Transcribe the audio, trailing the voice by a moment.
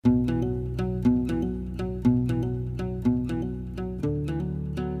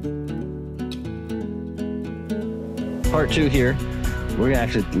part two here. We're gonna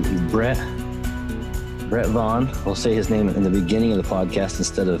actually Brett Vaughn. We'll say his name in the beginning of the podcast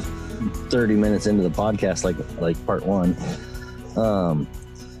instead of 30 minutes into the podcast, like part one.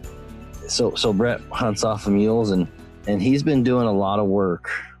 So Brett hunts off of mules, and he's been doing a lot of work,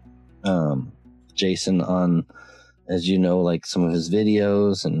 Jason, on, as you know, like some of his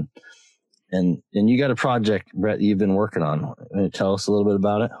videos, and you got a project, Brett, you've been working on. Tell us a little bit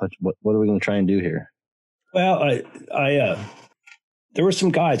about it. What are we going to try and do here? Well, I there were some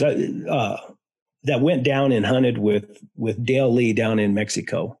guys that went down and hunted with Dale Lee down in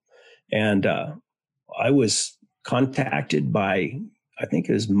Mexico, and I was contacted by, I think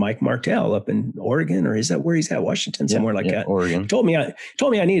it was Mike Martell up in Oregon, or is that where he's at? Washington, somewhere like that. Oregon. Told me I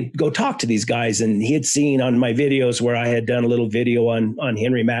needed to go talk to these guys, and he had seen on my videos where I had done a little video on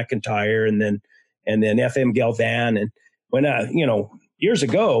Henry McIntyre and then FM Galvan, and when years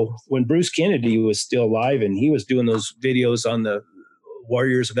ago when Bruce Kennedy was still alive, and he was doing those videos on the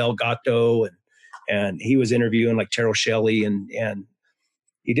Warriors of El Gato, and he was interviewing like Terrell Shelley, and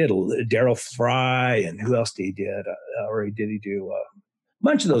he did Daryl Fry, and who else did he did? He do a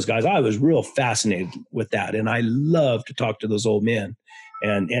bunch of those guys? I was real fascinated with that, and I love to talk to those old men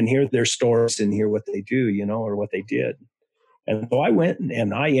and hear their stories and hear what they do, or what they did. And so I went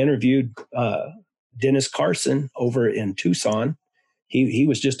and I interviewed Dennis Carson over in Tucson. He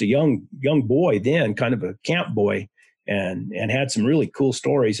was just a young boy then, kind of a camp boy, and had some really cool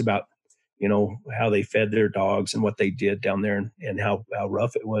stories about how they fed their dogs and what they did down there, and how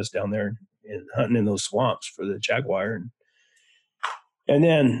rough it was down there and hunting in those swamps for the jaguar. And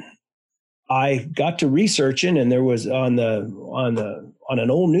then I got to researching, and there was on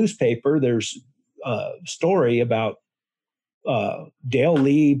an old newspaper, there's a story about Dale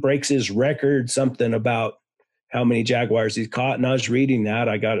Lee breaks his record, something about how many jaguars he's caught. And I was reading that.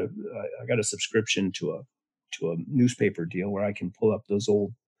 I got a subscription to a newspaper deal where I can pull up those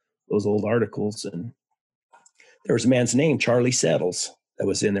old articles. And there was a man's name, Charlie Settles, that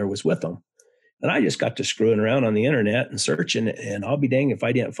was in there, was with them. And I just got to screwing around on the internet and searching, and I'll be danged if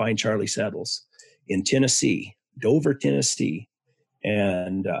I didn't find Charlie Settles in Tennessee, Dover, Tennessee.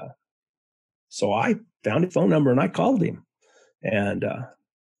 And so I found his phone number and I called him. And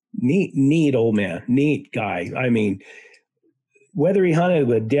neat old man, neat guy. I mean, whether he hunted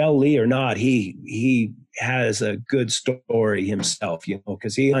with Dale Lee or not, he has a good story himself,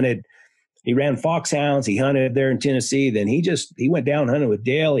 because he ran foxhounds. He hunted there in Tennessee. Then he went down hunting with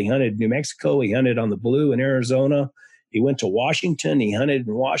Dale. He hunted New Mexico. He hunted on the Blue in Arizona. He went to Washington. He hunted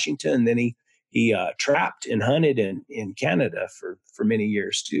in Washington. Then he trapped and hunted in Canada for many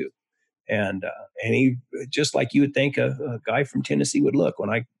years too. And he, just like you would think a guy from Tennessee would look. When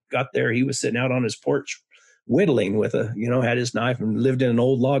I got there, he was sitting out on his porch whittling with had his knife, and lived in an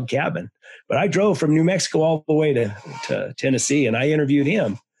old log cabin. But I drove from New Mexico all the way to Tennessee, and I interviewed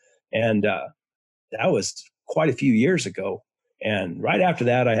him. And that was quite a few years ago. And right after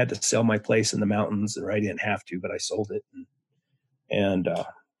that, I had to sell my place in the mountains, or I didn't have to, but I sold it. And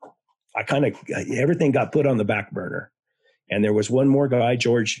I everything got put on the back burner. And there was one more guy,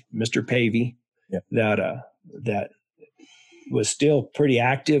 George, Mr. Pavey, that was still pretty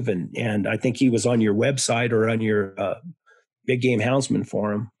active. And I think he was on your website or on your Big Game Houndsman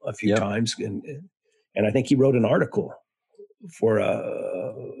forum a few times. And I think he wrote an article for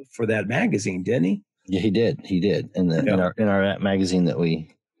that magazine, didn't he? Yeah, he did. In our magazine that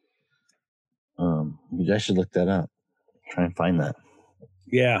we I should look that up. Try and find that.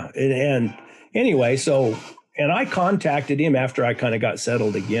 Yeah. And anyway, and I contacted him after I kind of got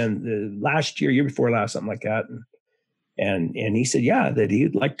settled again last year before last, something like that. And he said, that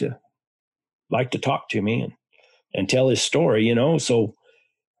he'd like to talk to me and tell his story, So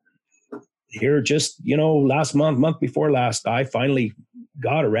here, just, last month before last, I finally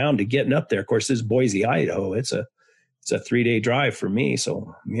got around to getting up there. Of course, this is Boise, Idaho. It's a 3-day drive for me.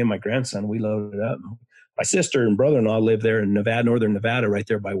 So me and my grandson, we loaded up. My sister and brother-in-law live there in Nevada, northern Nevada, right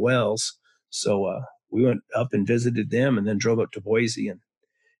there by Wells. So we went up and visited them, and then drove up to Boise and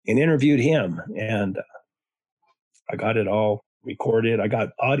interviewed him. And I got it all recorded. I got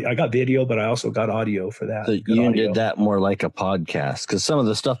audio, I got video, but I also got audio for that. So you did that more like a podcast, because some of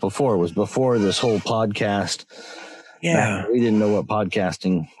the stuff before was before this whole podcast. Yeah, we didn't know what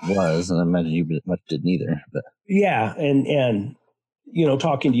podcasting was, and I imagine you much didn't either. But yeah, and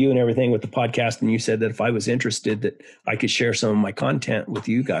talking to you and everything with the podcast, and you said that if I was interested, that I could share some of my content with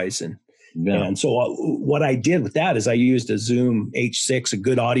you guys, and so what I did with that is I used a Zoom H6, a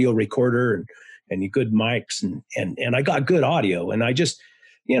good audio recorder, and good mics, and I got good audio, and I just,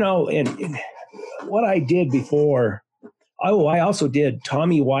 and what I did before, I also did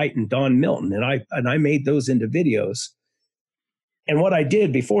Tommy White and Don Milton, and I made those into videos, And what I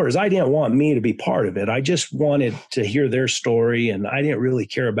did before is I didn't want me to be part of it. I just wanted to hear their story, and I didn't really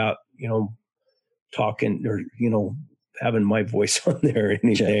care about, talking or, having my voice on there or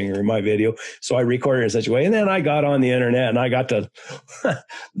anything or my video. So I recorded it in such a way. And then I got on the internet and I got to,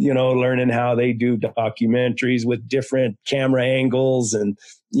 learning how they do documentaries with different camera angles and,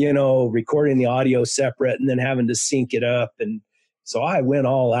 recording the audio separate and then having to sync it up. And so I went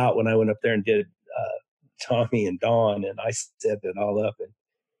all out when I went up there and did Tommy and Dawn, and I set it all up.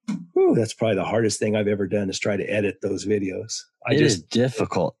 And that's probably the hardest thing I've ever done is try to edit those videos. It is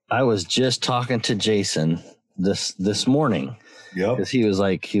difficult. I was just talking to Jason this morning. Yep. Because he was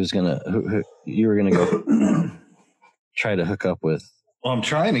like, you were gonna go try to hook up with. Well, I'm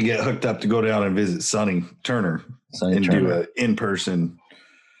trying to get hooked up to go down and visit Sonny Turner and do an in-person.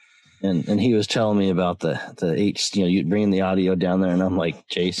 And he was telling me about the you bringing the audio down there, and I'm like,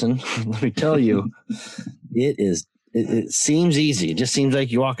 Jason, let me tell you, it seems easy. It just seems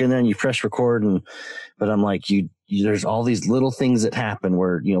like you walk in there and you press record, but I'm like, there's all these little things that happen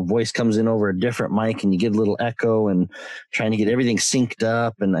where, voice comes in over a different mic and you get a little echo and trying to get everything synced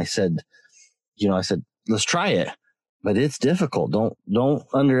up. And I said, let's try it, but it's difficult. Don't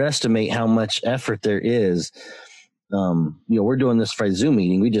underestimate how much effort there is. We're doing this for a Zoom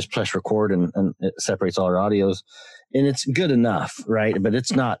meeting. We just press record and it separates all our audios, and it's good enough, right? But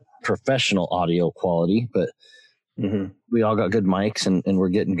it's not professional audio quality, but we all got good mics and we're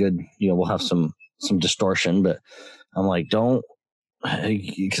getting good, we'll have some distortion, but I'm like,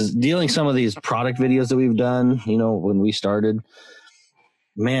 because dealing some of these product videos that we've done, when we started,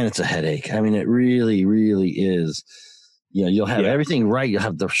 man, it's a headache. I mean, it really, really is. You'll have everything right. You'll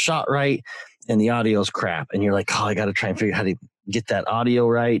have the shot right and the audio's crap. And you're like, I got to try and figure out how to get that audio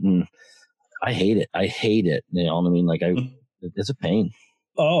right. And I hate it. You know what I mean? Like it's a pain.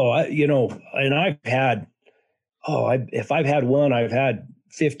 And I've had, if I've had one, I've had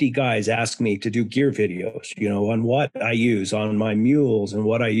 50 guys ask me to do gear videos, on what I use on my mules and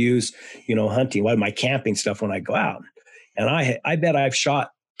what I use, hunting, what my camping stuff when I go out. And I bet I've shot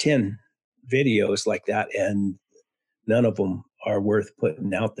 10 videos like that, and none of them are worth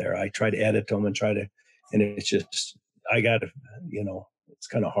putting out there. I try to edit them and and it's just, it's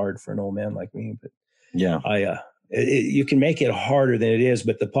kind of hard for an old man like me, but yeah, you can make it harder than it is,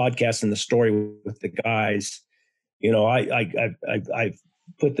 but the podcast and the story with the guys, I've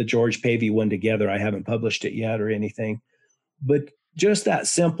put the George Pavey one together. I haven't published it yet or anything, but just that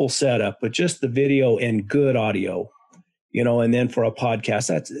simple setup, but just the video and good audio, and then for a podcast,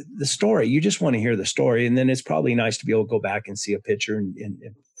 that's the story. You just want to hear the story. And then it's probably nice to be able to go back and see a picture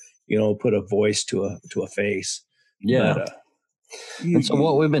and put a voice to a face. Yeah. But, and so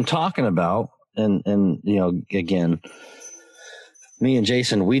what we've been talking about and again, me and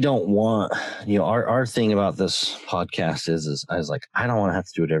Jason, we don't want, our thing about this podcast is I was like, I don't want to have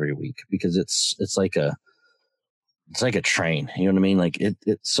to do it every week because it's like a train, you know what I mean? Like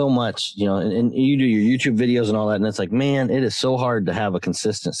it's so much, and you do your YouTube videos and all that. And it's like, man, it is so hard to have a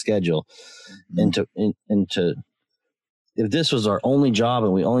consistent schedule and to, if this was our only job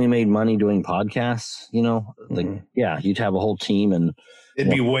and we only made money doing podcasts, yeah, you'd have a whole team and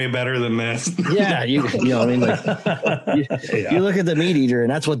it'd be way better than this. Yeah. You know what I mean? Like you look at the Meat Eater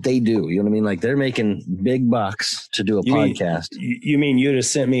and that's what they do. You know what I mean? Like they're making big bucks to do a podcast. You mean you'd have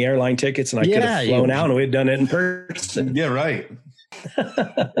sent me airline tickets and I could have flown out and we'd done it in person. Yeah, right.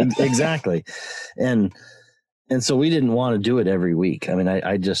 Exactly. And so we didn't want to do it every week. I mean,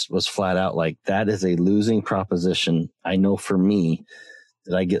 I just was flat out like, that is a losing proposition. I know for me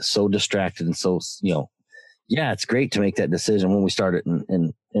that I get so distracted and so, yeah, it's great to make that decision when we started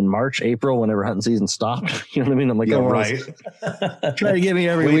in March, April, whenever hunting season stopped. You know what I mean? I'm like, right. Try to get me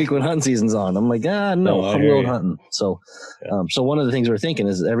every week when hunting season's on. I'm like, no, I'm road hunting. So, so one of the things we're thinking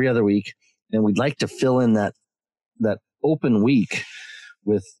is every other week, and we'd like to fill in that open week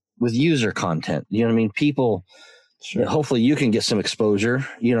with user content. You know what I mean? People, sure. Hopefully you can get some exposure,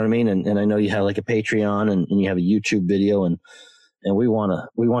 you know what I mean? And I know you have like a Patreon and you have a YouTube video and we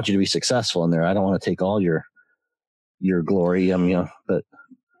want you to be successful in there. I don't want to take all your glory. But.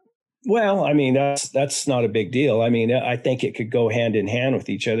 Well, I mean, that's not a big deal. I mean, I think it could go hand in hand with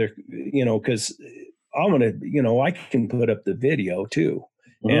each other, cause I'm going to, I can put up the video too.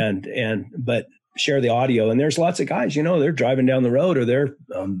 Mm-hmm. But share the audio. And there's lots of guys, they're driving down the road or they're,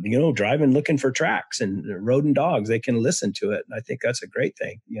 driving, looking for tracks and road and dogs. They can listen to it. And I think that's a great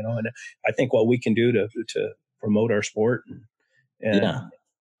thing, and I think what we can do to promote our sport and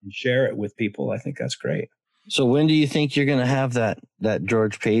share it with people, I think that's great. So when do you think you're going to have that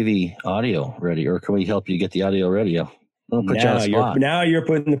George Pavey audio ready, or can we help you get the audio ready? I'll put you on the spot. Now you're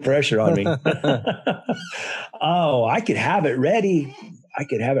putting the pressure on me. Oh, I could have it ready.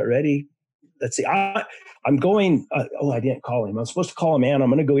 Let's see. I'm going. I didn't call him. I'm supposed to call a man. I'm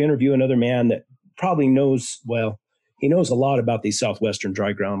going to go interview another man that probably knows. Well, he knows a lot about these southwestern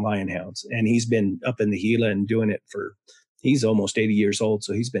dry ground lion hounds, and he's been up in the Gila and doing it for. He's almost 80 years old,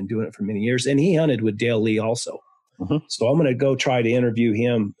 so he's been doing it for many years, and he hunted with Dale Lee also. Mm-hmm. So I'm going to go try to interview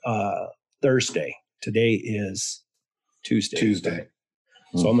him Thursday. Today is Tuesday.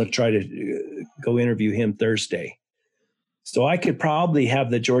 So I'm going to try to go interview him Thursday. So I could probably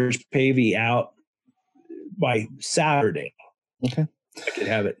have the George Pavey out by Saturday. Okay. I could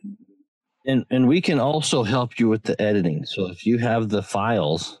have it. And we can also help you with the editing. So if you have the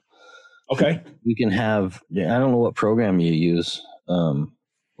files, okay, we can have, I don't know what program you use.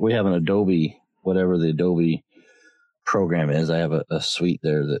 We have an Adobe, whatever the Adobe program is. I have a suite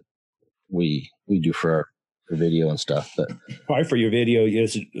there that we do for our video and stuff, but probably for your video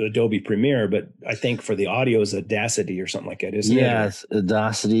is Adobe Premiere, but I think for the audio is Audacity or something like that, isn't it? Yeah, it's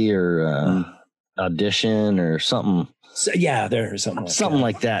Audacity or Audition or something. So, yeah, there's something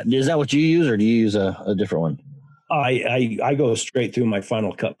like that. Is that what you use, or do you use a different one? I go straight through my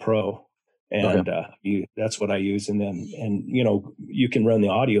Final Cut Pro, and that's what I use. And then you can run the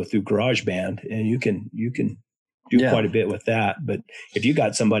audio through GarageBand, and you can do quite a bit with that. But if you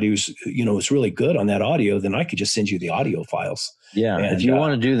got somebody who's really good on that audio, then I could just send you the audio files. Yeah, and if you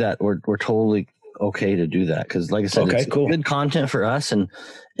want to do that, we're totally okay to do that, because like I said, it's cool. Good content for us, and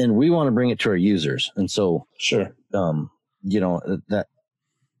we want to bring it to our users. And so sure, that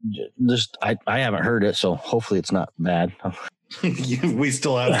just I haven't heard it, so hopefully it's not bad. We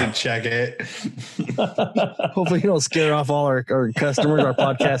still have to check it. Hopefully you don't scare off all our customers, our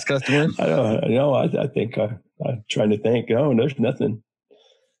podcast customers. I don't know. I think I'm trying to think. Oh, there's nothing.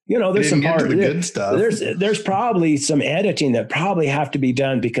 There's some part of the good stuff. There's probably some editing that probably have to be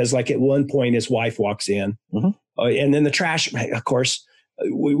done, because like at one point his wife walks in, and then the trash, of course,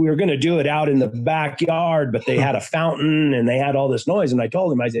 we were going to do it out in the backyard, but they had a fountain and they had all this noise. And I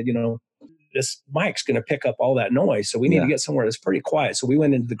told him, I said, this mic's going to pick up all that noise. So we need to get somewhere that's pretty quiet. So we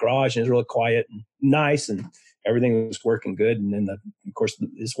went into the garage, and it was really quiet and nice, and everything was working good. And then of course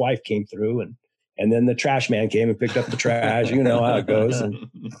his wife came through, and then the trash man came and picked up the trash. You know how it goes. And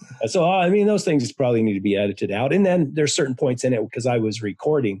so, those things probably need to be edited out. And then there's certain points in it, because I was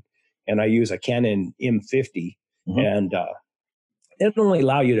recording and I use a Canon M50, and it'll only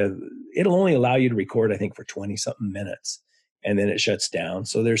allow you to record, I think, for 20 something minutes, and then it shuts down.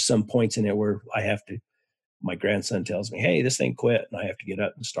 So there's some points in it where my grandson tells me, hey, this thing quit, and I have to get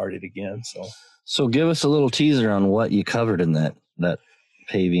up and start it again. So give us a little teaser on what you covered in that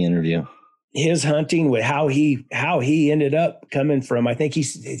Pavey interview. His hunting, with how he ended up coming from, I think did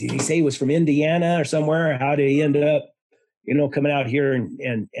he say he was from Indiana or somewhere? How did he end up, coming out here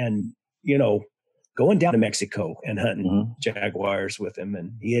and going down to Mexico and hunting jaguars with him?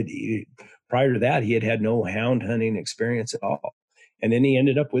 And prior to that, he had no hound hunting experience at all. And then he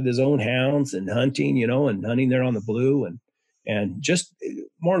ended up with his own hounds and hunting, and hunting there on the Blue, and just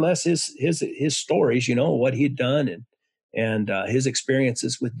more or less his stories, what he'd done, and his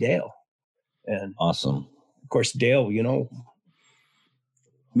experiences with Dale. And awesome. Of course, Dale,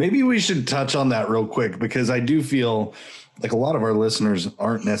 maybe we should touch on that real quick, because I do feel like a lot of our listeners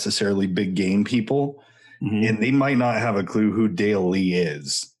aren't necessarily big game people, and they might not have a clue who Dale Lee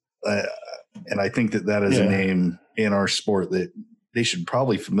is. And I think that is a name in our sport that they should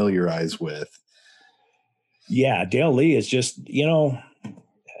probably familiarize with. Yeah. Dale Lee is just,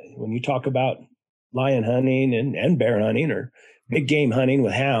 when you talk about lion hunting and bear hunting or big game hunting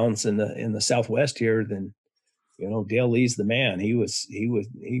with hounds in the Southwest here, then Dale Lee's the man.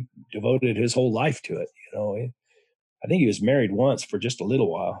 He devoted his whole life to it. I think he was married once for just a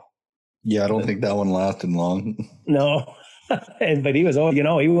little while. Yeah, I don't think that one lasted long. No, but he was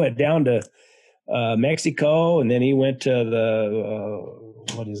he went down to Mexico, and then he went to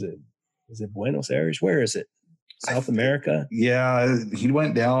the what is it? Is it Buenos Aires? Where is it? South America? Yeah, he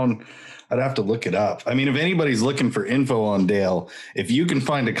went down. I'd have to look it up. I mean, if anybody's looking for info on Dale, if you can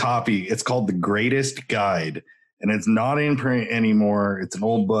find a copy, it's called The Greatest Guide, and it's not in print anymore. It's an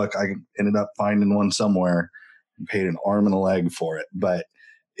old book. I ended up finding one somewhere and paid an arm and a leg for it, but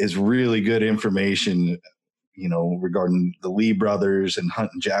it's really good information, regarding the Lee brothers and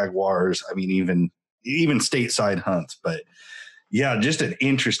hunting jaguars. I mean, even stateside hunts, but yeah, just an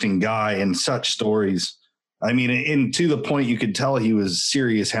interesting guy and such stories. I mean, and to the point, you could tell he was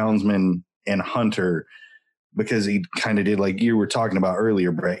serious houndsman and hunter, because he kind of did, like you were talking about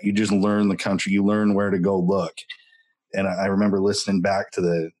earlier, Brett. You just learn the country, you learn where to go look. And I remember listening back to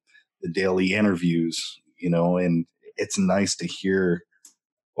the daily interviews, and it's nice to hear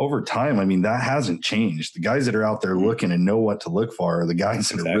over time. I mean, that hasn't changed. The guys that are out there looking and know what to look for are the guys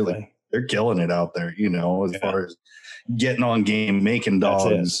that are really, they're killing it out there, you know, as far as getting on game, making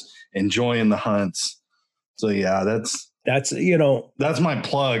dogs, enjoying the hunts. So yeah, that's, you know, that's my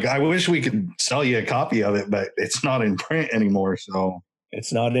plug. I wish we could sell you a copy of it, but it's not in print anymore. So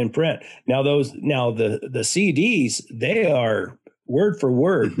it's not in print. Now the CDs, they are word for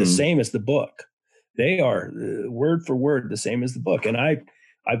word the same as the book. They are word for word the same as the book. And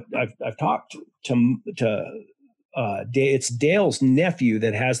I've talked to it's Dale's nephew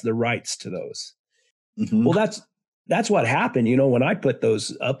that has the rights to those. Well, that's what happened. You know, when I put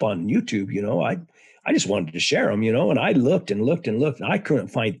those up on YouTube, you know, I just wanted to share them, you know, and I looked and looked and looked, and I couldn't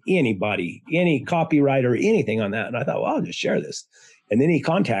find anybody, any copyright or anything on that. And I thought, well, I'll just share this. And then he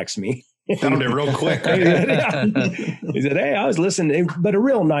contacts me. Found it real quick. He said, hey, I was listening, but a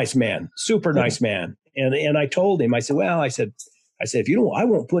real nice man, super nice man. And I told him, I said, well, I said, if you don't, I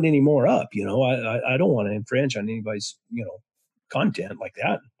won't put any more up, you know, I don't want to infringe on anybody's, you know, content like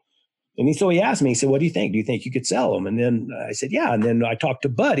that. And so he asked me, he said, what do you think? Do you think you could sell them? And then I said, yeah. And then I talked to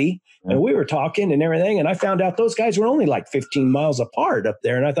Buddy and we were talking and everything. And I found out those guys were only like 15 miles apart up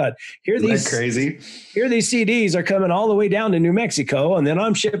there. And I thought, here these CDs are coming all the way down to New Mexico. And then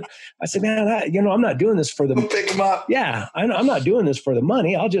I'm shipped. I said, man, I'm not doing this for the, pick them up. Yeah. I'm not doing this for the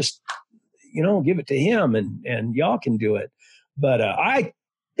money. I'll just, you know, give it to him and y'all can do it. But I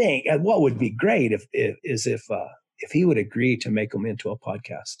think what would be great if he would agree to make them into a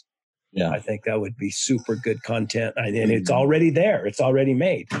podcast. Yeah, I think that would be super good content, and it's already there. It's already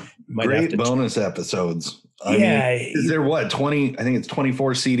made. Great bonus episodes. I mean, is there 20? I think it's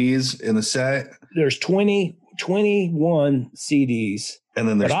 24 CDs in the set. There's 21 CDs, and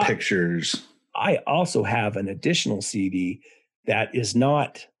then there's pictures. I also have an additional CD that is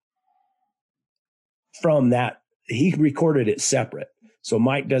not from that. He recorded it separate, so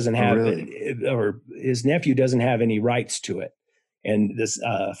Mike doesn't have it, or his nephew doesn't have any rights to it. And this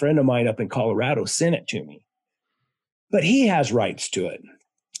friend of mine up in Colorado sent it to me, but he has rights to it.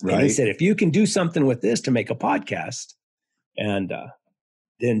 Right. And he said, if you can do something with this to make a podcast, and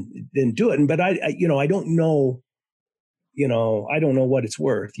then do it. But I don't know, I don't know what it's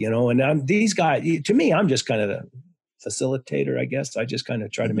worth, and these guys, to me, I'm just kind of the facilitator, I guess. I just kind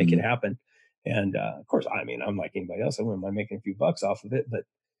of try to make it happen. And of course, I mean, I'm like anybody else. I wouldn't mind making a few bucks off of it, but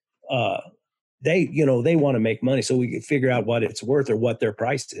they want to make money, so we can figure out what it's worth or what their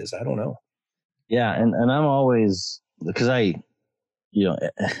price is. I don't know. Yeah. And I'm always, because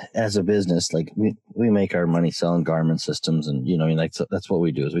as a business, like we make our money selling Garmin systems, and, that's what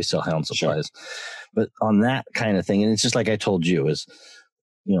we do is we sell hound supplies. Sure. But on that kind of thing, and it's just like I told you is,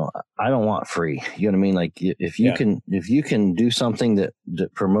 I don't want free, you know what I mean? Like if you can do something that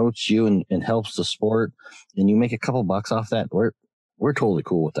promotes you and helps the sport, and you make a couple bucks off that, we're totally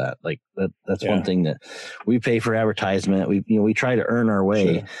cool with that. Like that's one thing that we pay for advertisement. We try to earn our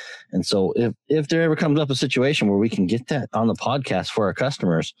way. Sure. And so if there ever comes up a situation where we can get that on the podcast for our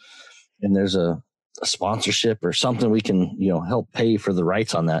customers, and there's a sponsorship or something we can, help pay for the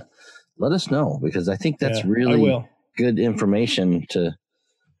rights on that, let us know, because I think that's really good information to,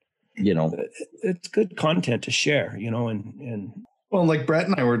 it's good content to share, and well, like Brett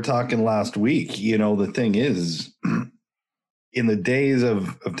and I were talking last week, the thing is, in the days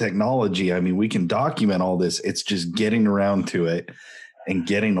of technology, I mean, we can document all this. It's just getting around to it and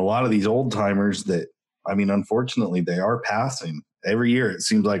getting a lot of these old timers that, I mean, unfortunately, they are passing. Every year, it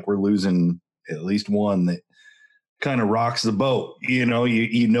seems like we're losing at least one that kind of rocks the boat. You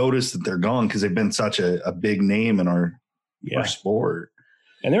notice that they're gone because they've been such a big name in our sport.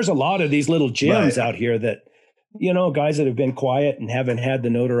 And there's a lot of these little gyms out here that, guys that have been quiet and haven't had the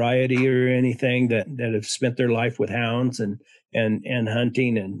notoriety or anything that have spent their life with hounds and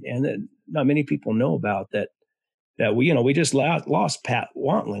hunting, and not many people know about that we just lost Pat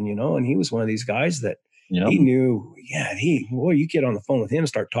Wantland, and he was one of these guys that he knew. Yeah, you get on the phone with him,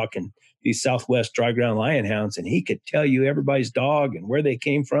 start talking these Southwest dry ground lion hounds, and he could tell you everybody's dog and where they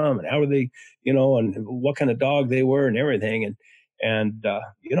came from and how were they, and what kind of dog they were and everything. And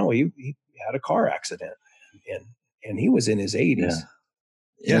he had a car accident, and he was in his 80s.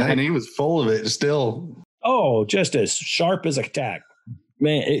 Yeah, and he was full of it still. Oh, just as sharp as a tack.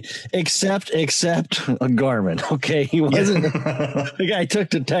 Man, except a Garmin. Okay, he wasn't. The guy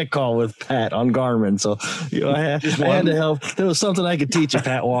took the tech call with Pat on Garmin, so I had to help. There was something I could teach a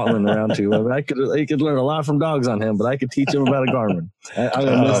Pat Wantland around to. I mean, I could learn a lot from dogs on him, but I could teach him about a Garmin. I'm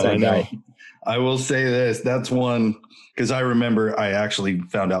gonna miss that guy. I will say this: that's one, because I remember I actually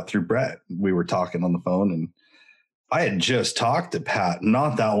found out through Brett. We were talking on the phone, and I had just talked to Pat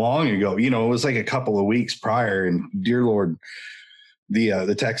not that long ago. You know, it was like a couple of weeks prior, and dear Lord,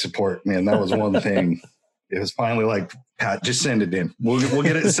 the tech support, man, that was one thing. It was finally like, Pat, just send it in. We'll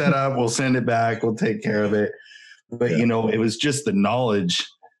get it set up. We'll send it back. We'll take care of it. But, you know, it was just the knowledge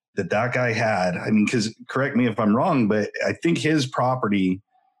that guy had. I mean, because correct me if I'm wrong, but I think his property,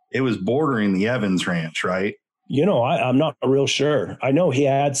 it was bordering the Evans Ranch, right? You know, I'm not real sure. I know he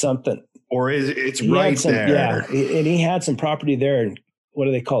had something. Or it's right there. Yeah, and he had some property there. And what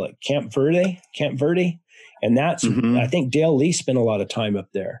do they call it? Camp Verde. And that's, I think Dale Lee spent a lot of time up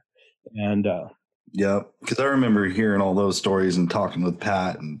there. And yeah, because I remember hearing all those stories and talking with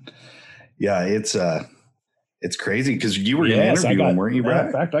Pat. And yeah, it's crazy because you were going to interview him, weren't you, Brad?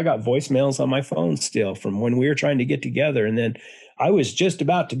 In fact, I got voicemails on my phone still from when we were trying to get together. And then I was just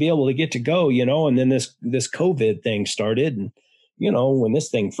about to be able to get to go, you know, and then this COVID thing started. And, you know, when this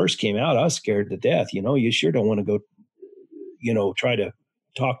thing first came out, I was scared to death. You know, you sure don't want to go, you know, try to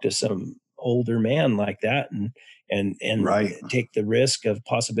talk to some older man like that and right. take the risk of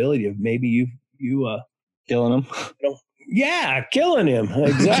possibility of maybe you killing him. You know, yeah, killing him.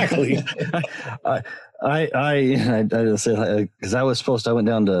 Exactly. I just said, because I went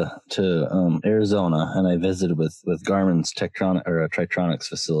down to Arizona and I visited with Garmin's Tritronics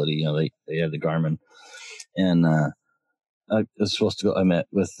facility. You know, they had the Garmin, and I was supposed to go. I met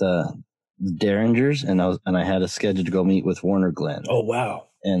with the Derringers, and I had a schedule to go meet with Warner Glenn. Oh wow!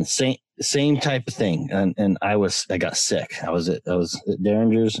 And same type of thing. And I got sick. I was at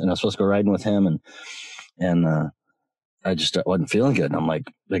Derringers, and I was supposed to go riding with him, and I just wasn't feeling good. And I'm like,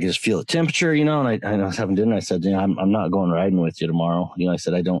 I could just feel the temperature, you know. And I was having dinner. I said, you know, I'm not going riding with you tomorrow. You know, I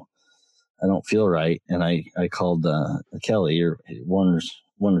said I don't feel right. And I called Kelly, or Warner's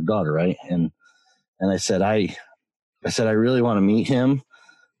daughter, right? And I said I really want to meet him,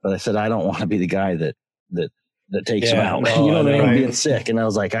 but I said I don't want to be the guy that takes him out. No, you know what I mean? Right. Being sick. And I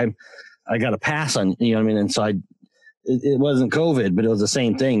was like, I got to pass on. You know what I mean? And so it wasn't COVID, but it was the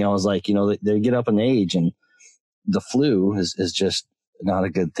same thing. I was like, you know, they get up in age, and the flu is just not a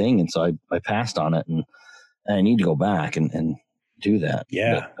good thing. And so I passed on it, and I need to go back and do that.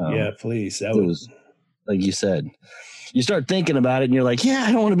 Yeah. But, Please. That was, like you said, you start thinking about it and you're like, yeah,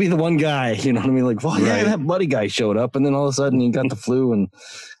 I don't want to be the one guy. You know what I mean? Like, well, yeah, that buddy guy showed up, and then all of a sudden he got the flu and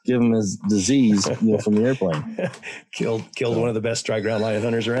give him his disease, you know, from the airplane. Killed one of the best dry ground lion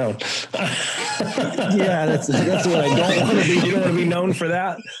hunters around. Yeah, that's what I don't want to be. You don't want to be known for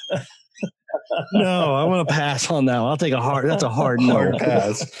that. No, I want to pass on that. I'll take that's a hard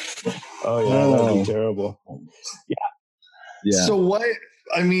pass. Oh yeah, that'd be terrible. Yeah. So what?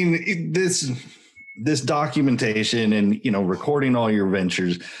 I mean, this documentation and, you know, recording all your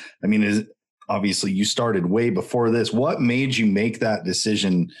ventures. I mean, is obviously you started way before this. What made you make that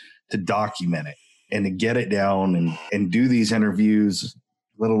decision to document it and to get it down and do these interviews,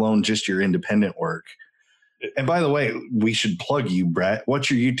 let alone just your independent work? And by the way, we should plug you, Brett. What's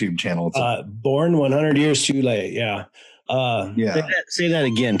your YouTube channel? Born 100 Years Too Late. Yeah. Yeah. Say that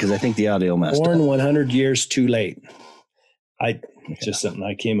again, because I think the audio messed Born up. 100 Years Too Late. It's just something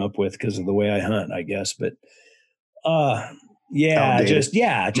I came up with because of the way I hunt, I guess. But Outdated.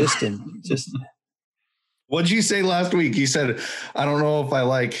 just. What'd you say last week? You said, I don't know if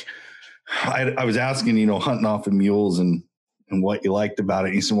I was asking, you know, hunting off of mules and what you liked about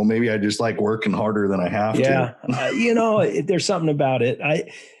it. You said, well, maybe I just like working harder than I have to. You know, there's something about it.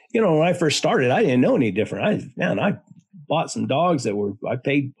 When I first started, I didn't know any different. I bought some dogs that I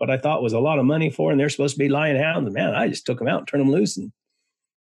paid what I thought was a lot of money for, and they're supposed to be lion hounds. And man, I just took them out and turned them loose and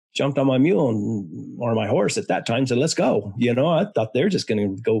jumped on my mule or my horse at that time and said, let's go. You know, I thought they're just going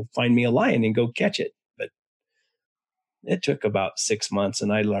to go find me a lion and go catch it. But it took about 6 months,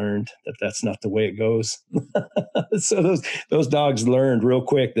 and I learned that that's not the way it goes. So those dogs learned real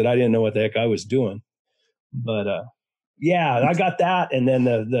quick that I didn't know what the heck I was doing. But I got that. And then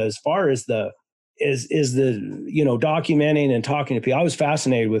the as far as the you know, documenting and talking to people, I was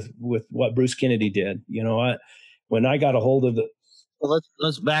fascinated with what Bruce Kennedy did. You know, when I got a hold of Well,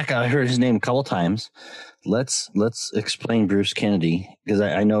 let's back. I heard his name a couple times. Let's explain Bruce Kennedy, because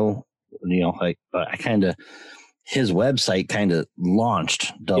I know, you know, I kind of, his website kind of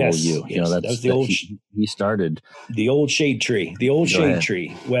launched W. Yes, you know, that's the old. He started the old Shade Tree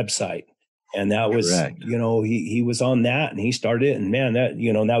website. And that was, correct. You know, he was on that and he started it. And man, that,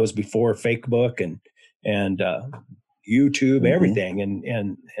 you know, that was before Facebook and YouTube, everything.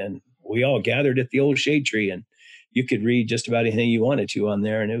 And we all gathered at the old Shade Tree, and you could read just about anything you wanted to on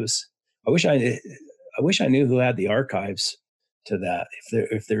there. And it was, I wish I knew who had the archives to that,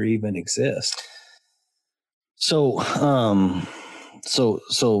 if there even exist. So, So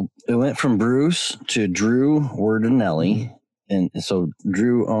it went from Bruce to Drew Wardinelli. And so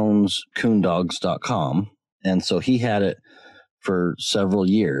Drew owns coondogs.com. And so he had it for several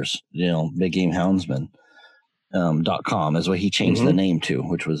years, Big Game Houndsman .com is what he changed the name to,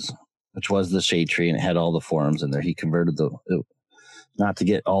 which was the Shade Tree, and it had all the forums in there. He converted not to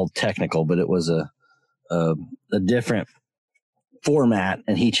get all technical, but it was a different format,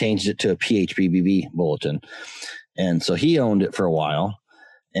 and he changed it to a PHBBB bulletin. And so he owned it for a while,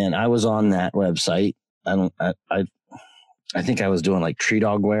 and I was on that website. I think I was doing like tree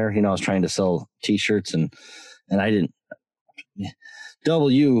dog wear. I was trying to sell T-shirts, and I didn't.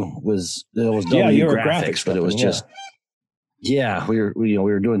 W was W graphics, but it was just we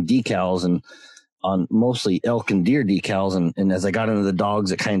were doing decals and on mostly elk and deer decals, and as I got into the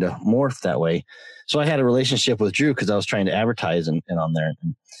dogs, it kind of morphed that way. So I had a relationship with Drew because I was trying to advertise and on there.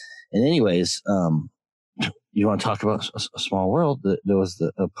 And anyways, you want to talk about a small world? There was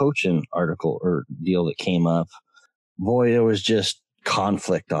a poaching article or deal that came up. Boy, there was just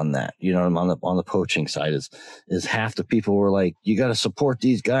conflict on that. On the poaching side is half the people were like, you got to support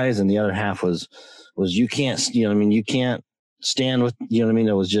these guys, and the other half was you can't. You can't stand with.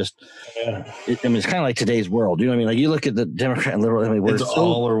 It was just. It's kind of like today's world. Like you look at the Democrat and liberal. It's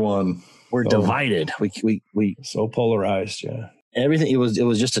all or one. We're divided. We so polarized. Yeah, everything. It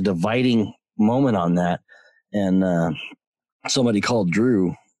was just a dividing moment on that, and somebody called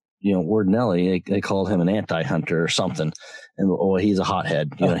Drew. Wardinelli, they called him an anti-hunter or something. And he's a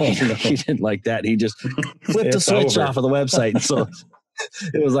hothead. He didn't like that. He just flipped the switch off of the website. So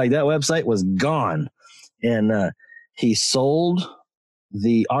it was like that website was gone. And he sold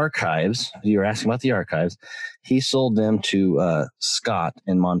the archives. You were asking about the archives. He sold them to Scott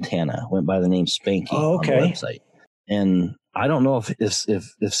in Montana. Went by the name Spanky on the website. And I don't know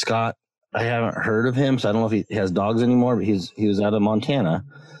if Scott, I haven't heard of him, so I don't know if he has dogs anymore, but he was out of Montana.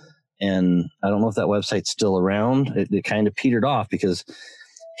 And I don't know if that website's still around. It kind of petered off because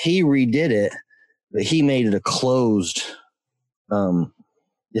he redid it, but he made it a closed.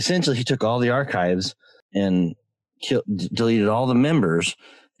 Essentially, he took all the archives and deleted all the members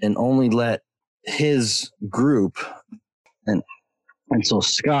and only let his group. And so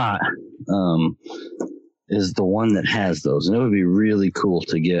Scott is the one that has those, and it would be really cool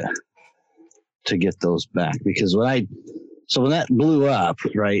to get those back, because when that blew up,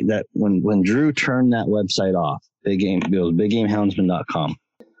 right, that when Drew turned that website off, it was biggamehoundsman.com.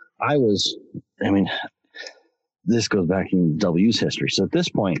 This goes back in W's history. So at this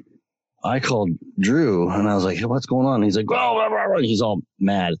point, I called Drew and I was like, hey, what's going on? And he's like, oh, blah, blah, blah. He's all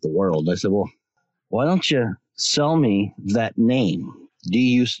mad at the world. I said, well, why don't you sell me that name?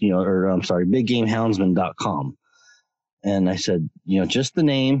 biggamehoundsman.com. And I said, just the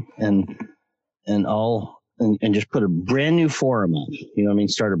name and just put a brand new forum up,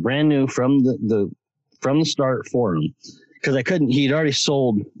 start a brand new from the start forum. Cause he'd already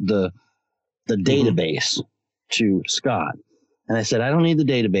sold the database to Scott. And I said, I don't need the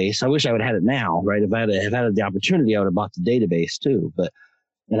database. I wish I would have had it now, right? If I had the opportunity, I would have bought the database too. But,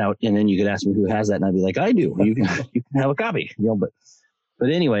 and then you could ask me who has that. And I'd be like, I do. You can have a copy, but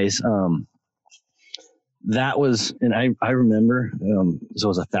anyways, that was, and I remember, so it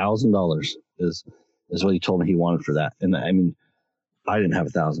was $1,000 is what he told me he wanted for that. And I didn't have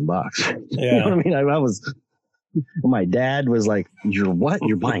 $1,000. Yeah. You know what I mean? I was, my dad was like, you're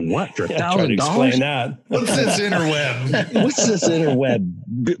buying what for $1,000? Explain that. What's this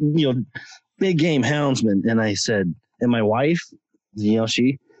interweb? Big Game Houndsman. And I said, and my wife, she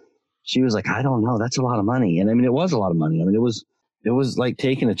was like, I don't know. That's a lot of money. And it was a lot of money. It was like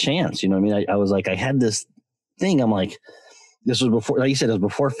taking a chance. I was like, I had this thing. I'm like, this was before, like you said, it was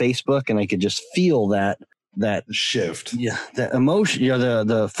before Facebook, and I could just feel that shift. Yeah. That emotion,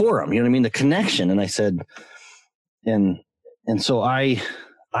 the forum, the connection. And I said, and so I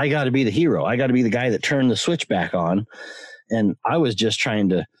got to be the hero. I got to be the guy that turned the switch back on. And I was just trying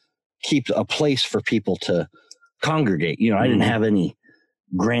to keep a place for people to congregate. I didn't have any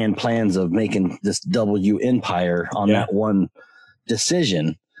grand plans of making this W empire on that one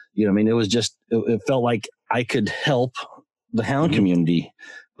decision. It was just, it felt like I could help the hound community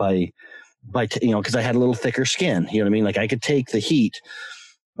by because I had a little thicker skin. Like I could take the heat.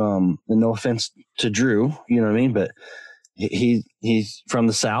 And no offense to Drew, but he's from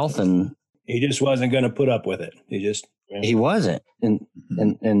the South, and he just wasn't going to put up with it. He wasn't.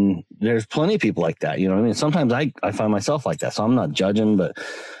 And there's plenty of people like that. Sometimes I find myself like that. So I'm not judging, but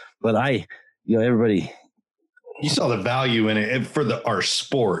I, everybody. You saw the value in it for our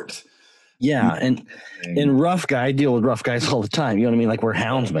sport. Yeah. And rough guy, I deal with rough guys all the time. Like we're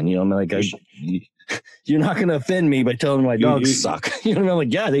houndsmen, you're not going to offend me by telling my dogs suck. You know, I'm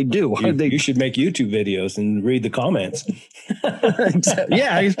like, yeah, they do. You should make YouTube videos and read the comments.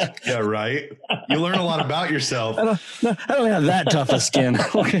 Yeah, right. You learn a lot about yourself. I don't have that tough a skin.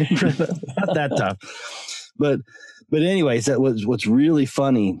 Okay, not that tough. But anyways, what's really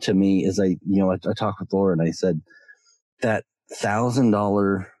funny to me is I talked with Laura and I said that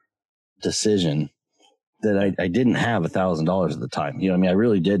 $1,000 decision that I didn't have $1,000 at the time. You know what I mean? I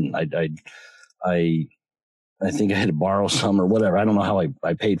really didn't. I think I had to borrow some or whatever. I don't know how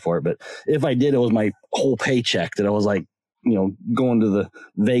I paid for it, but if I did, it was my whole paycheck that I was like, you know, going to the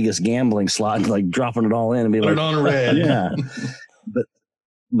Vegas gambling slot and like dropping it all in and be Put like, it on red. Yeah.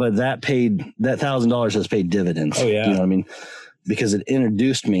 But that $1,000 has paid dividends. Oh yeah. You know what I mean? Because it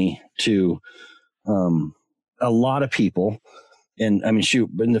introduced me to a lot of people. And I mean, shoot,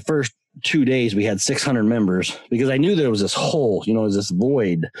 but in the first 2 days we had 600 members because I knew there was this hole, you know, this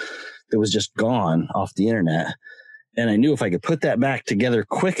void that was just gone off the internet. And I knew if I could put that back together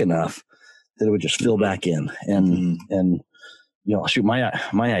quick enough that it would just fill back in. And you know, shoot, my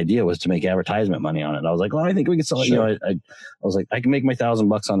idea was to make advertisement money on it. I was like, well, I think we could sell it. Sure. You know, I was like, I can make my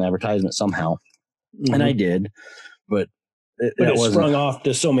 $1,000 on advertisement somehow. Mm-hmm. And I did, but it sprung off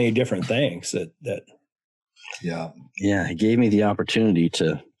to so many different things that. Yeah. It gave me the opportunity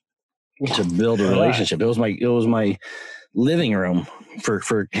to build a relationship. It was my living room for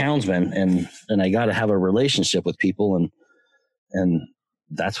houndsmen, and I got to have a relationship with people, and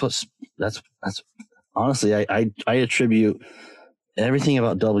that's honestly, I attribute everything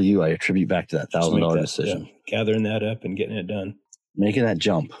about W. I attribute back to that $1,000 decision. Yeah. Gathering that up and getting it done, making that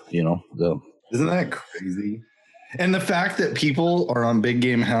jump. You know, isn't that crazy? And the fact that people are on Big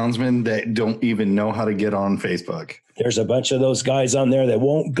Game Houndsman that don't even know how to get on Facebook. There's a bunch of those guys on there that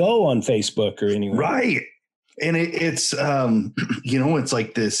won't go on Facebook or anywhere. Right. And it's, you know, it's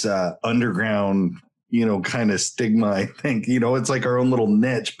like this underground, you know, kind of stigma, I think. You know, it's like our own little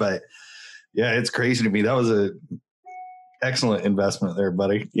niche. But, yeah, it's crazy to me. That was a excellent investment there,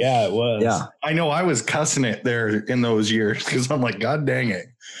 buddy. Yeah, it was. Yeah. I know I was cussing it there in those years because I'm like, God dang it.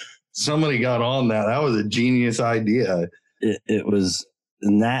 Somebody got on that. That was a genius idea. It was,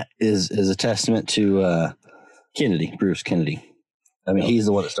 and that is a testament to Kennedy, Bruce Kennedy. I mean, he's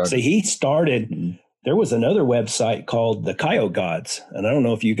the one that started. So he started. There was another website called the Coyote Gods, and I don't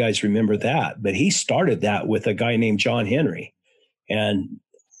know if you guys remember that, but he started that with a guy named John Henry, and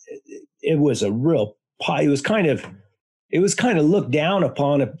it was a real. It was kind of looked down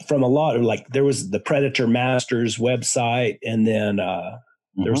upon from a lot of, like, there was the Predator Masters website, and then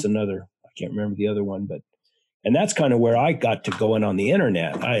there was another, I can't remember the other one, and that's kind of where I got to going on the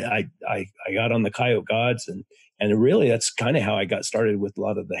internet. I got on the Coyote Gods, and really that's kind of how I got started with a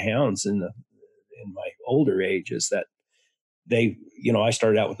lot of the hounds in my older age, is that they, you know, I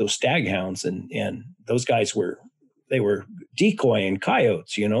started out with those stag hounds, and those guys were decoying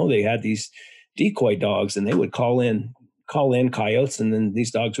coyotes. You know, they had these decoy dogs, and they would call in coyotes, and then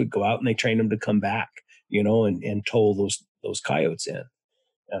these dogs would go out and they trained them to come back, you know, and toll those coyotes in.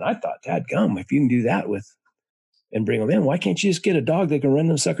 And I thought, dadgum, if you can do that and bring them in, why can't you just get a dog that can run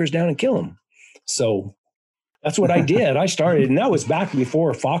them suckers down and kill them? So that's what I did. I started, and that was back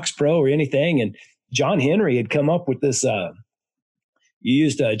before Fox Pro or anything. And John Henry had come up with this. You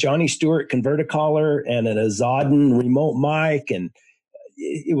used a Johnny Stewart converter collar and a Zodden remote mic, and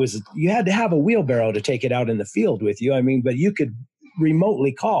you had to have a wheelbarrow to take it out in the field with you. I mean, but you could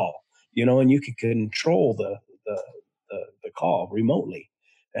remotely call, you know, and you could control the call remotely.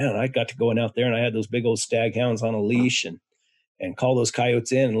 And I got to going out there, and I had those big old stag hounds on a leash and call those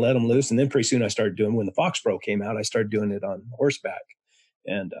coyotes in and let them loose. And then pretty soon I started doing, when the Fox Pro came out, I started doing it on horseback.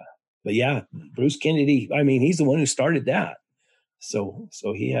 And, but yeah, Bruce Kennedy, I mean, he's the one who started that. So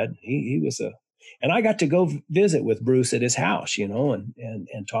he was and I got to go visit with Bruce at his house, you know,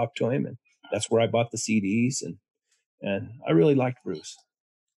 and talk to him. And that's where I bought the CDs, and I really liked Bruce.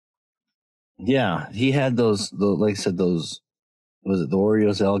 Yeah. He had like I said, was it the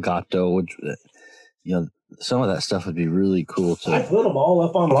Oreos El Gato, which, you know, some of that stuff would be really cool too. I put them all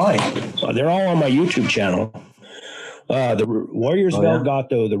up online. They're all on my YouTube channel. The Warriors of El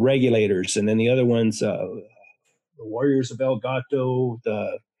Gato, the Regulators, and then the other ones, the Warriors of El Gato,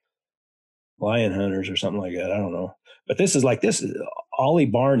 the Lion Hunters or something like that. I don't know. But this is Ollie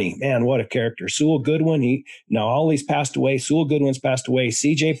Barney. Man, what a character. Sewell Goodwin. Now Ollie's passed away. Sewell Goodwin's passed away.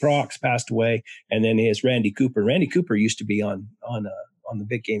 CJ Prox passed away. And then there's Randy Cooper. Randy Cooper used to be on the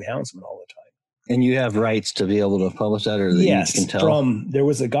Big Game Houndsman all the time. And you have rights to be able to publish that, or that yes, you can tell? There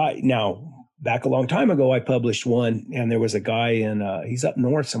was a guy, now back a long time ago, I published one, and there was a guy he's up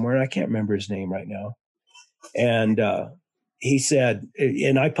north somewhere, and I can't remember his name right now. And he said,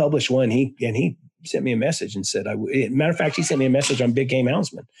 and I published one, he sent me a message and said, matter of fact, he sent me a message on Big Game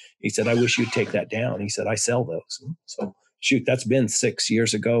Houndsman. He said, I wish you'd take that down. He said, I sell those. So shoot, that's been 6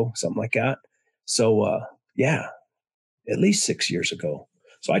 years ago, something like that. So yeah, at least 6 years ago.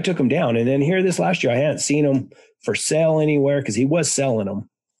 So I took him down. And then here this last year, I hadn't seen him for sale anywhere because he was selling them.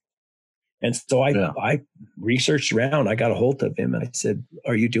 And so I researched around. I got a hold of him and I said,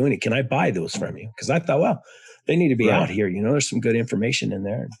 are you doing it? Can I buy those from you? Because I thought, well, they need to be out here. You know, there's some good information in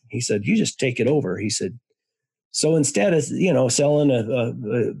there. And he said, you just take it over. He said, so instead of, you know, selling a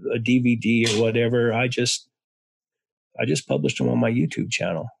DVD or whatever, I just published them on my YouTube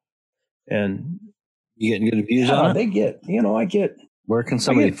channel. And you getting good views on it? They get, you know, where can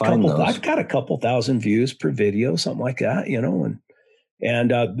somebody find those? I've got a couple thousand views per video, something like that, you know,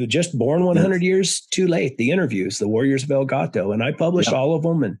 and just Born 100 Years Too Late, the interviews, the Warriors of El Gato, and I published all of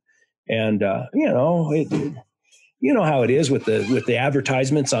them, and you know, you know how it is with the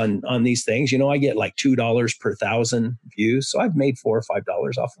advertisements on these things. You know, I get like $2 per 1,000 views, so I've made $4 or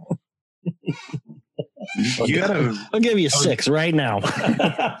 $5 off of them. I'll give you 6 right now.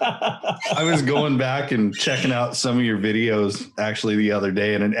 I was going back and checking out some of your videos actually the other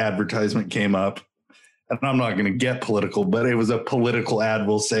day, and an advertisement came up. And I'm not going to get political, but it was a political ad,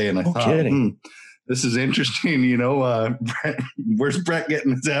 we'll say. And I thought, this is interesting. You know, Brett, where's Brett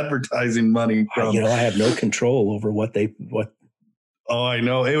getting his advertising money from? You know, I have no control over what. Oh, I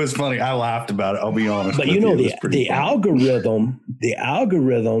know. It was funny. I laughed about it. I'll be honest. But you know, the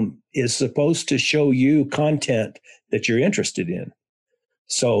algorithm is supposed to show you content that you're interested in.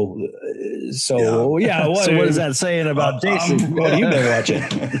 So yeah. So what is that saying about Jason? What have you been watching?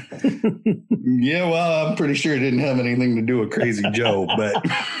 Yeah, well, I'm pretty sure it didn't have anything to do with Crazy Joe, but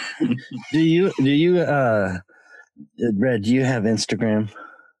do you Brad, do you have Instagram?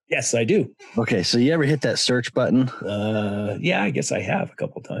 Yes, I do. Okay, so you ever hit that search button? Yeah, I guess I have a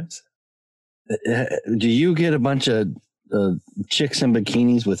couple times. Do you get a bunch of chicks in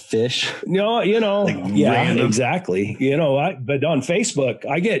bikinis with fish? No, you know, like yeah, random. exactly. You know, but on Facebook,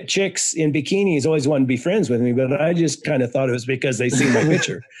 I get chicks in bikinis always wanting to be friends with me, but I just kind of thought it was because they see my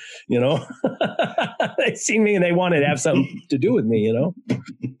picture, you know, they see me and they wanted to have something to do with me, you know?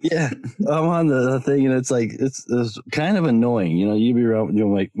 Yeah. I'm on the thing and it's like, it's kind of annoying. You know, you be around, you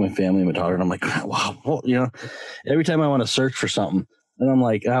know, like my family and my daughter, and I'm like, wow, well, you know, every time I want to search for something, and I'm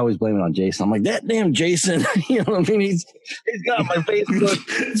like, I always blame it on Jason. I'm like, that damn Jason, you know what I mean? He's got my Facebook.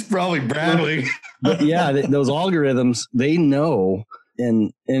 It's probably Bradley. But yeah, those algorithms, they know.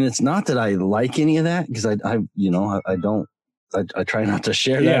 And it's not that I like any of that, because I don't, I try not to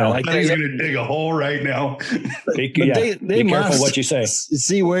share that. Yeah, I like He's going to dig a hole right now. they be careful what you say.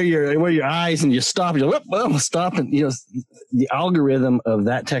 See where your eyes, and you stop. You're like, well, stop. And, you know, the algorithm of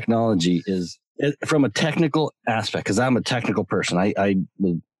that technology is, from a technical aspect, because I'm a technical person. I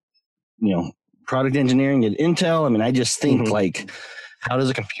you know, product engineering at Intel. I mean, I just think like, how does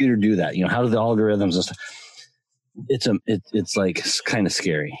a computer do that? You know, how do the algorithms and stuff? It's like kind of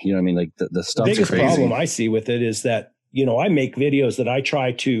scary. You know what I mean? Like the stuff. The biggest crazy. problem I see with it is that, you know, I make videos that I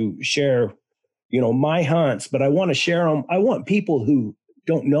try to share, you know, my hunts, but I want to share them. I want people who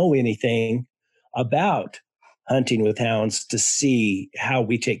don't know anything about hunting with hounds to see how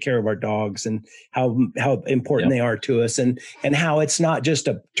we take care of our dogs and how important they are to us, and how it's not just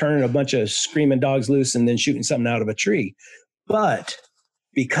turning a bunch of screaming dogs loose and then shooting something out of a tree. But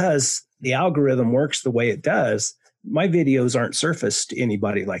because the algorithm works the way it does, my videos aren't surfaced to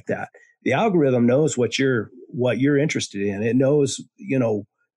anybody like that. The algorithm knows what you're interested in. It knows, you know,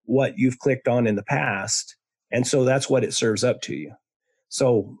 what you've clicked on in the past. And so that's what it serves up to you.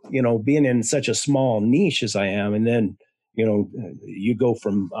 So, you know, being in such a small niche as I am, and then, you know, you go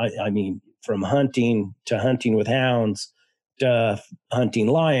from, from hunting to hunting with hounds to hunting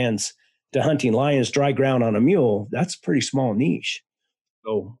lions dry ground on a mule, that's a pretty small niche.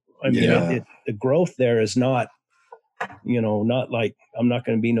 So, I mean, the growth there is not, you know, not like I'm not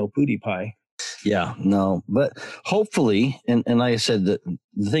going to be no pootie pie. Yeah, no, but hopefully, and like I said, the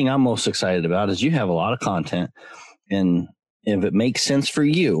thing I'm most excited about is you have a lot of content, and if it makes sense for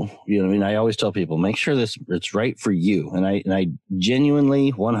you, you know what I mean? I always tell people, make sure it's right for you. And I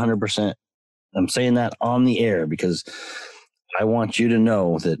genuinely 100%, I'm saying that on the air because I want you to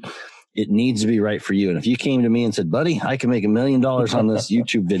know that it needs to be right for you. And if you came to me and said, buddy, I can make $1 million on this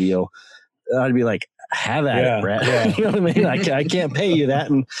YouTube video, I'd be like, have at it, Brad. Yeah. You know what I mean? I can't pay you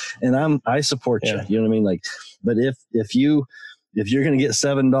that. And I support you. You know what I mean? Like, but if you're going to get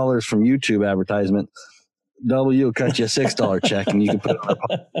 $7 from YouTube advertisement, W will cut you a $6 check, and you can put it on.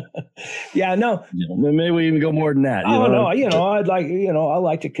 Yeah, no. You know, maybe we even go more than that. No, you know, I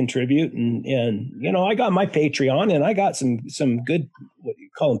like to contribute, and you know, I got my Patreon, and I got some good, what you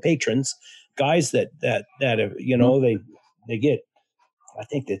call them, patrons guys that have, you know, they get, I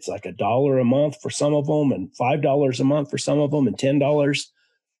think it's like $1 a month for some of them, and $5 a month for some of them, and $10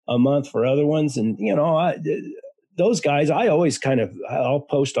 a month for other ones. And, you know, those guys, I always I'll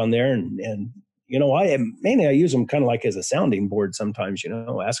post on there, and you know, I use them kind of like as a sounding board sometimes, you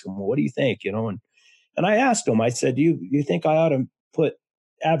know, ask them, well, what do you think, you know? And I asked them, I said, do you think I ought to put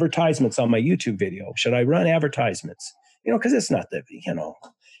advertisements on my YouTube video? Should I run advertisements? You know, because it's not that, you know,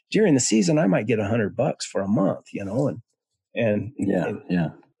 during the season, I might get $100 for a month, you know,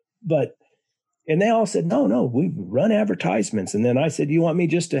 but they all said, no, we run advertisements. And then I said, do you want me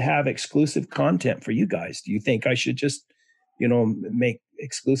just to have exclusive content for you guys? Do you think I should just, you know, make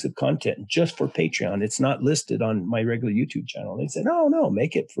exclusive content just for Patreon? It's not listed on my regular YouTube channel. And they said, no,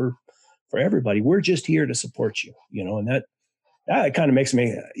 make it for everybody. We're just here to support you, you know, and that kind of makes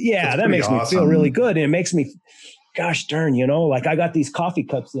me, that makes me feel really good. And it makes me, gosh darn, you know, like I got these coffee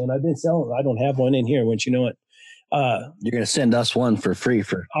cups in, I've been selling, I don't have one in here, wouldn't you know it? You're going to send us one for free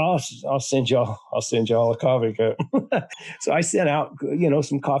I'll send y'all a coffee cup. So I sent out, you know,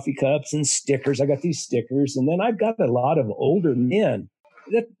 some coffee cups and stickers. I got these stickers, and then I've got a lot of older men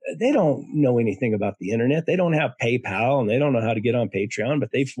that they don't know anything about the internet. They don't have PayPal, and they don't know how to get on Patreon,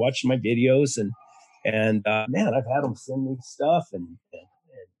 but they've watched my videos, and man, I've had them send me stuff, and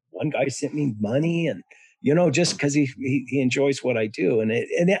one guy sent me money, and you know, just because he enjoys what I do, and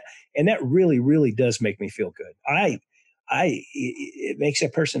that really, really does make me feel good. It makes a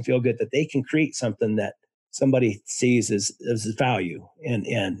person feel good that they can create something that somebody sees as value, and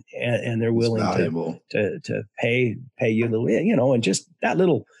they're willing to pay you the, you know, and just that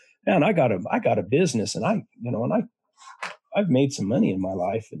little, man, I got a business, and I've made some money in my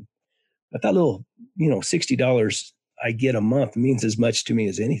life, but that little, you know, $60 I get a month means as much to me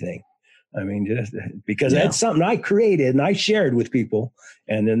as anything. I mean, just because that's something I created and I shared with people,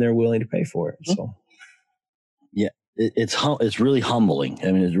 and then they're willing to pay for it. So, yeah, it's really humbling.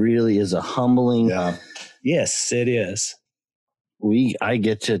 I mean, it really is a humbling. Yeah. Yes, it is. I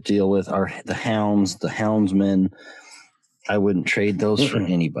get to deal with the houndsmen. I wouldn't trade those for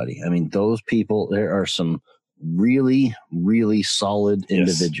anybody. I mean, those people, there are some really, really solid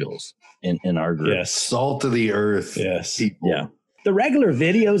individuals in our group. Yes. Salt of the earth. Yes. People. Yeah. The regular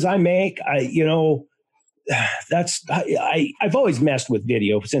videos I make, I've always messed with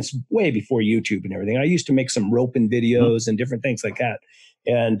video since way before YouTube and everything. I used to make some roping videos and different things like that.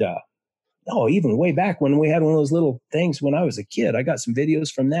 And, even way back when we had one of those little things when I was a kid, I got some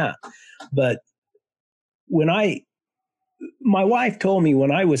videos from that. But my wife told me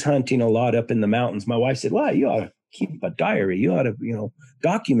when I was hunting a lot up in the mountains, my wife said, well, you ought to keep a diary. You ought to, you know,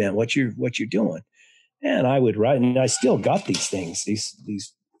 document what you're doing. And I would write, and I still got these things, these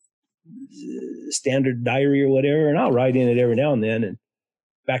standard diary or whatever, and I'll write in it every now and then. And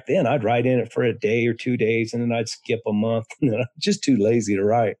back then, I'd write in it for a day or 2 days, and then I'd skip a month. And I'm just too lazy to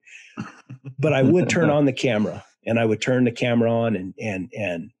write. But I would turn on the camera, and I would turn the camera on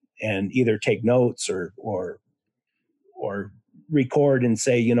and either take notes or record and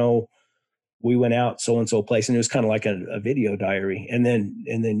say, you know, we went out so and so place, and it was kind of like a video diary. And then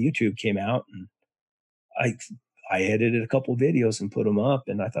YouTube came out, and I edited a couple of videos and put them up,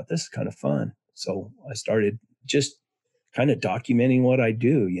 and I thought this is kind of fun. So I started just kind of documenting what I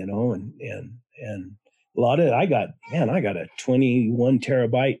do, you know, and a lot of I got a 21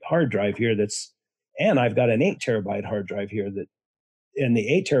 terabyte hard drive here and I've got an 8 terabyte hard drive here and the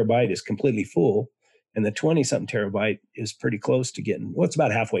 8 terabyte is completely full, and the 20 something terabyte is pretty close to getting, it's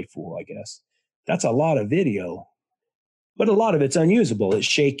about halfway full, I guess. That's a lot of video. But a lot of it's unusable. It's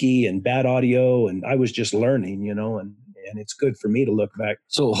shaky and bad audio, and I was just learning, you know, and it's good for me to look back.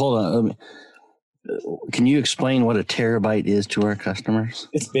 So hold on, can you explain what a terabyte is to our customers?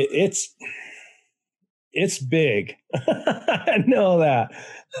 It's big. I know that.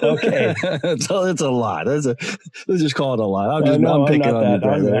 Okay, it's a lot. Let's just call it a lot. I'm picking on you,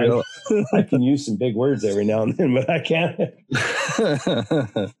 brother. I can use some big words every now and then, but I can't.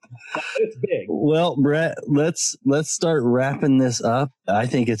 It's big. Well, Brett, let's start wrapping this up. I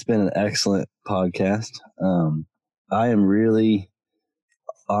think it's been an excellent podcast. I am really,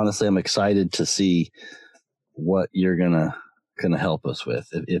 honestly, I'm excited to see what you're gonna help us with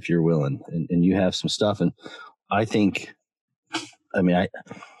if you're willing, and you have some stuff. And I think,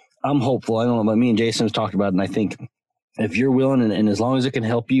 I'm hopeful. I don't know, but me and Jason have talked about it, and I think if you're willing, and as long as it can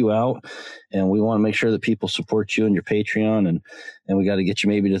help you out, and we want to make sure that people support you and your Patreon, and we got to get you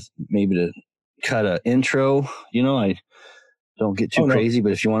maybe to cut an intro, you know, I don't get too crazy,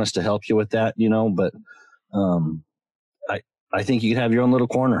 but if you want us to help you with that, you know, but I think you can have your own little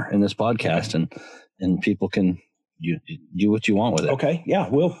corner in this podcast, and people can do what you want with it. Okay. Yeah.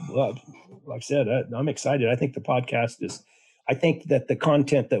 We'll like I said, I'm excited. I think the podcast I think that the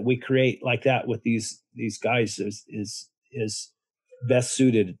content that we create like that with these guys is best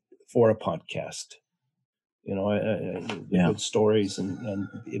suited for a podcast. The good stories and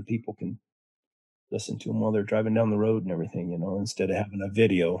people can listen to them while they're driving down the road and everything, instead of having a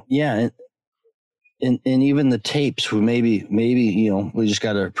video. Yeah. And even the tapes, maybe, we just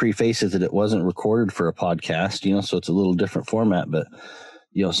got to preface it that it wasn't recorded for a podcast, so it's a little different format, but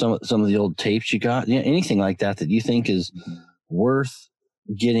some of the old tapes you got, anything like that you think is worth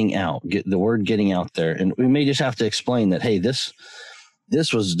getting out, get the word getting out there. And we may just have to explain that, hey, this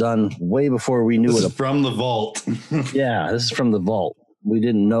was done way before we knew it. From the vault. Yeah, this is from the vault. We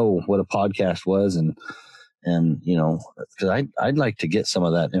didn't know what a podcast was, and because I'd like to get some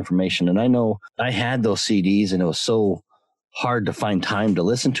of that information. And I know I had those CDs, and it was so hard to find time to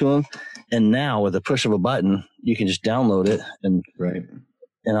listen to them. And now with the push of a button, you can just download it, and right.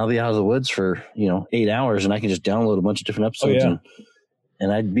 And I'll be out of the woods for 8 hours, and I can just download a bunch of different episodes,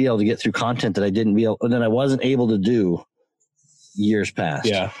 and I'd be able to get through content that I wasn't able to do years past.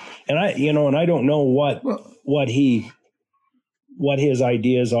 Yeah, and I don't know what his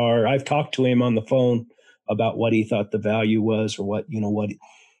ideas are. I've talked to him on the phone about what he thought the value was, or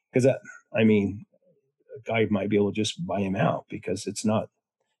because a guy might be able to just buy him out, because it's not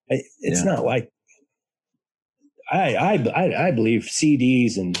like I believe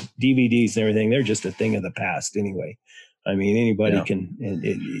CDs and DVDs and everything, they're just a thing of the past anyway. Anybody can,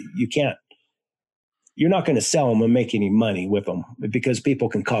 you're not going to sell them and make any money with them, because people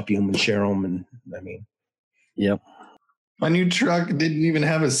can copy them and share them. And Yep. My new truck didn't even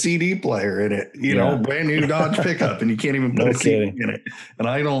have a CD player in it, brand new Dodge pickup, and you can't even put a CD in it. And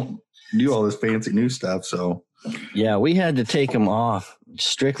I don't do all this fancy new stuff. So yeah, we had to take them off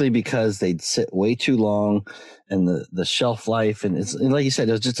strictly because they'd sit way too long, and the shelf life, and it's like you said,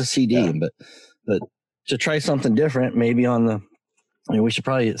 it was just a CD, but to try something different, maybe we should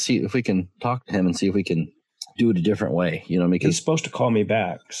probably see if we can talk to him and see if we can do it a different way, because he's supposed to call me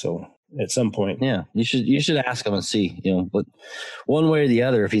back. So at some point, yeah, you should ask him and see, but one way or the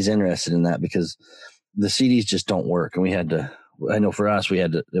other, if he's interested in that, because the CDs just don't work. And I know for us,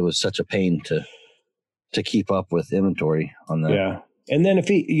 it was such a pain to keep up with inventory on that. Yeah. And then if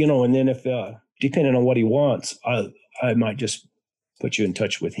depending on what he wants, I might just put you in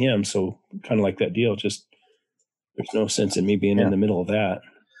touch with him. So kind of like that deal, just there's no sense in me being in the middle of that.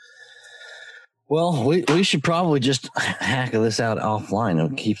 Well, we should probably just hack this out offline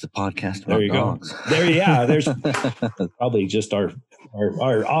and keep the podcast about dogs. There's probably just our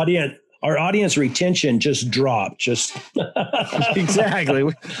audience retention just dropped. Exactly.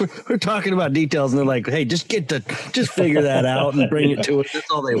 We're talking about details, and they're like, "Hey, just figure that out and bring it to us."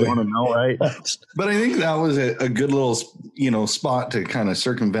 That's all they want to know, right? But I think that was a good little spot to kind of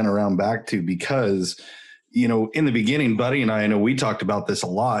circumvent around back to, because in the beginning, Buddy and I know we talked about this a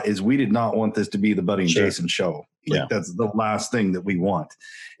lot, is we did not want this to be the Buddy and Jason show. That's the last thing that we want.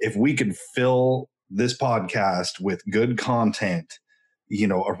 If we could fill this podcast with good content,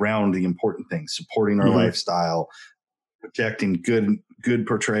 around the important things, supporting our lifestyle, projecting good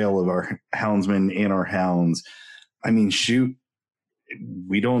portrayal of our houndsmen and our hounds. Shoot,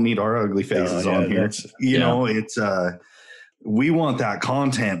 we don't need our ugly faces on here. We want that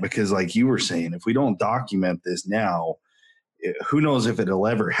content, because like you were saying, if we don't document this now, who knows if it'll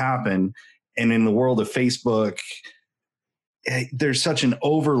ever happen. And in the world of Facebook, there's such an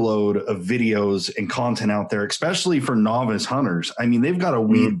overload of videos and content out there, especially for novice hunters. They've got to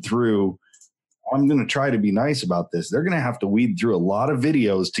weed through. I'm going to try to be nice about this. They're going to have to weed through a lot of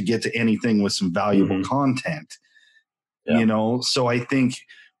videos to get to anything with some valuable content, So I think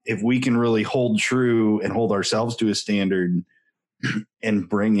if we can really hold true and hold ourselves to a standard and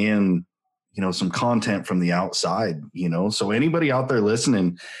bring in, some content from the outside, so anybody out there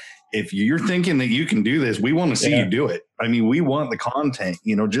listening, if you're thinking that you can do this, we want to see you do it. We want the content,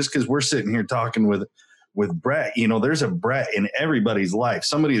 just because we're sitting here talking with Brett, there's a Brett in everybody's life,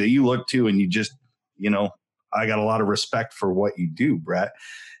 somebody that you look to and you just, I got a lot of respect for what you do, Brett.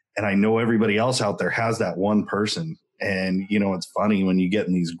 And I know everybody else out there has that one person. And, it's funny when you get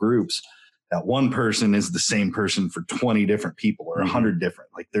in these groups, that one person is the same person for 20 different people or 100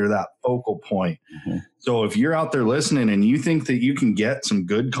 different, like they're that focal point. So if you're out there listening and you think that you can get some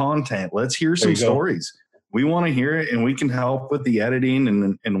good content, let's hear some stories. We want to hear it, and we can help with the editing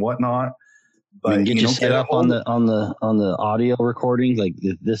and whatnot. But we can get you set up on the audio recording, like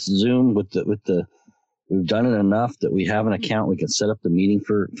this Zoom with the we've done it enough that we have an account. We can set up the meeting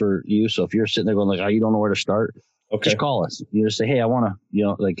for you. So if you're sitting there going like, oh, you don't know where to start, just call us. You just say, hey, I want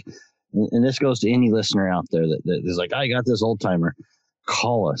to, and this goes to any listener out there that is like, I got this old timer.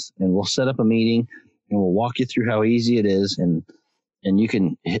 call us and we'll set up a meeting and we'll walk you through how easy it is. And you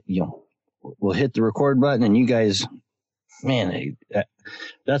can hit, we'll hit the record button and you guys, man,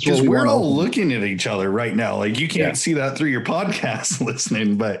 that's what we're all looking at each other right now. Like you can't see that through your podcast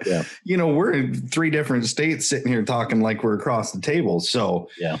listening, but we're in 3 different states sitting here talking like we're across the table. So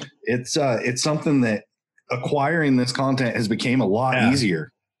it's something that acquiring this content has become a lot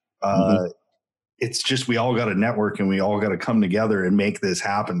easier. It's just, we all got to network and we all got to come together and make this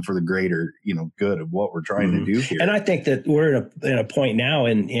happen for the greater, good of what we're trying to do here. And I think that we're in a point now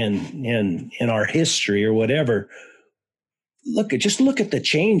in our history or whatever. Look at the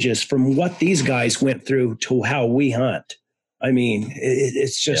changes from what these guys went through to how we hunt. I mean,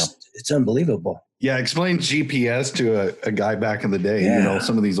 it's just, it's unbelievable. Yeah. Explain GPS to a guy back in the day.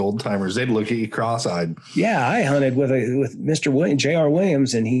 Some of these old timers, they'd look at you cross-eyed. Yeah. I hunted with Mr. William, J.R.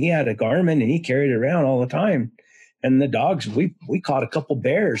 Williams, and he had a Garmin and he carried it around all the time. And the dogs, we caught a couple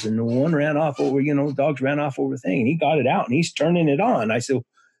bears and one ran off over, dogs ran off over a thing and he got it out and he's turning it on. I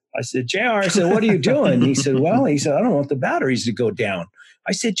said, JR, I said, what are you doing? He said, I don't want the batteries to go down.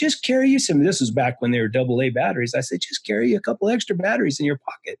 I said, just carry you some. This was back when they were AA batteries. I said, just carry a couple extra batteries in your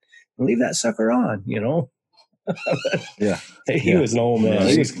pocket and leave that sucker on, He was an old man.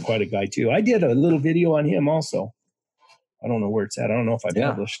 He was quite a guy too. I did a little video on him also. I don't know where it's at. I don't know if I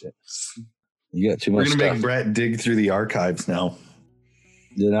published it. You got too much stuff. We're going to make Brett dig through the archives now.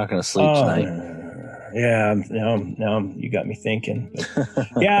 You're not going to sleep tonight. Yeah, now you got me thinking.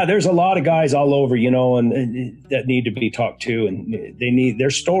 Yeah, there's a lot of guys all over, and that need to be talked to, and their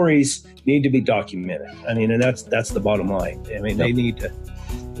stories need to be documented. I mean, and that's the bottom line. I mean, they need to.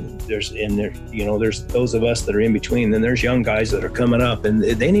 There's those of us that are in between. Then there's young guys that are coming up, and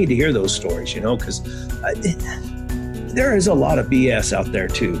they need to hear those stories, because there is a lot of BS out there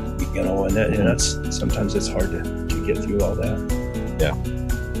too, and that's sometimes it's hard to get through all that. Yeah.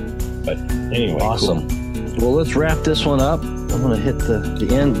 But anyway, awesome. Cool. Well, let's wrap this one up. I'm going to hit the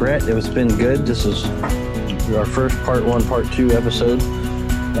end. Brett, it's been good. This is our first part 1, part 2 episode.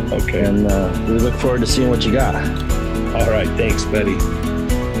 Okay. And we look forward to seeing what you got. All right. Thanks, buddy.